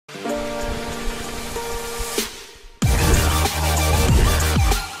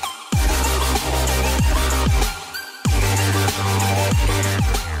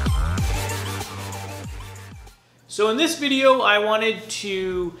So in this video, I wanted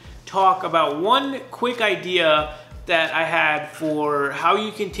to talk about one quick idea that I had for how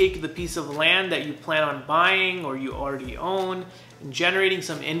you can take the piece of land that you plan on buying or you already own and generating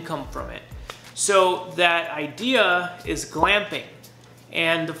some income from it. So that idea is glamping.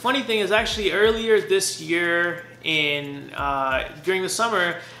 And the funny thing is, actually earlier this year during the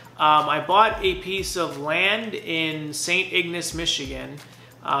summer, I bought a piece of land in St. Ignace, Michigan.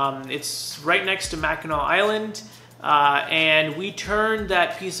 It's right next to Mackinac Island, and we turned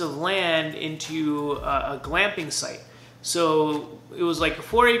that piece of land into a glamping site. So it was like a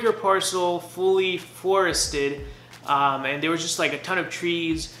 4-acre parcel, fully forested, and there was just like a ton of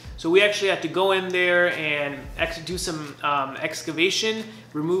trees. So we actually had to go in there and do some excavation,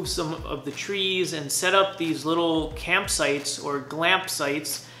 remove some of the trees, and set up these little campsites or glamp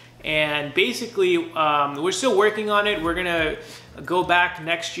sites. And basically, we're still working on it. We're gonna go back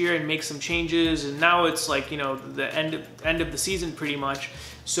next year and make some changes. And now it's like, you know, the end of the season pretty much.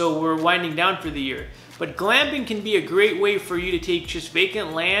 So we're winding down for the year. But glamping can be a great way for you to take just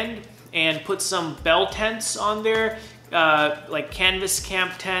vacant land and put some bell tents on there, like canvas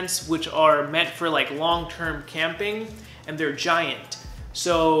camp tents, which are meant for like long-term camping, and they're giant.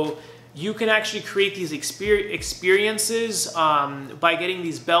 So you can actually create these experiences by getting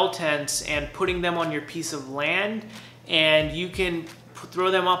these bell tents and putting them on your piece of land, and you can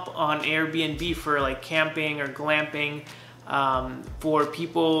throw them up on Airbnb for like camping or glamping for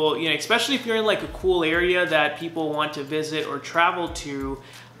people, you know, especially if you're in like a cool area that people want to visit or travel to.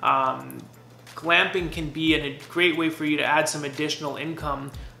 Glamping can be a great way for you to add some additional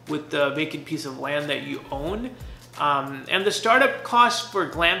income with the vacant piece of land that you own. And the startup costs for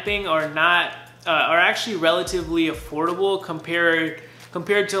glamping are actually relatively affordable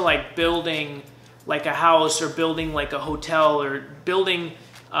compared to like building like a house or building like a hotel or building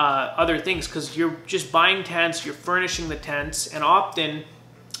other things, because you're just buying tents, you're furnishing the tents, and often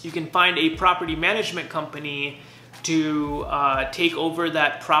you can find a property management company to take over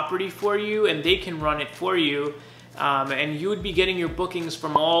that property for you, and they can run it for you. And you would be getting your bookings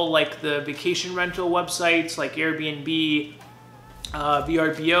from all like the vacation rental websites like Airbnb,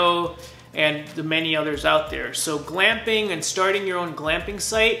 VRBO, and the many others out there. So glamping and starting your own glamping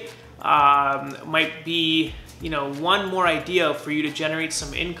site might be, you know, one more idea for you to generate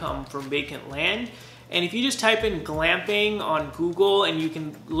some income from vacant land. And if you just type in glamping on Google, and you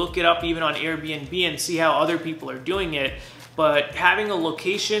can look it up even on Airbnb and see how other people are doing it, but having a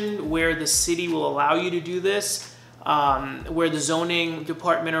location where the city will allow you to do this, where the zoning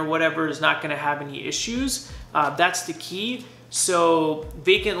department or whatever is not going to have any issues, that's the key. So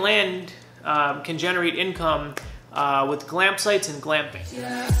vacant land can generate income with glamp sites and glamping.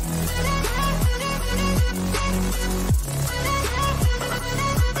 Yeah.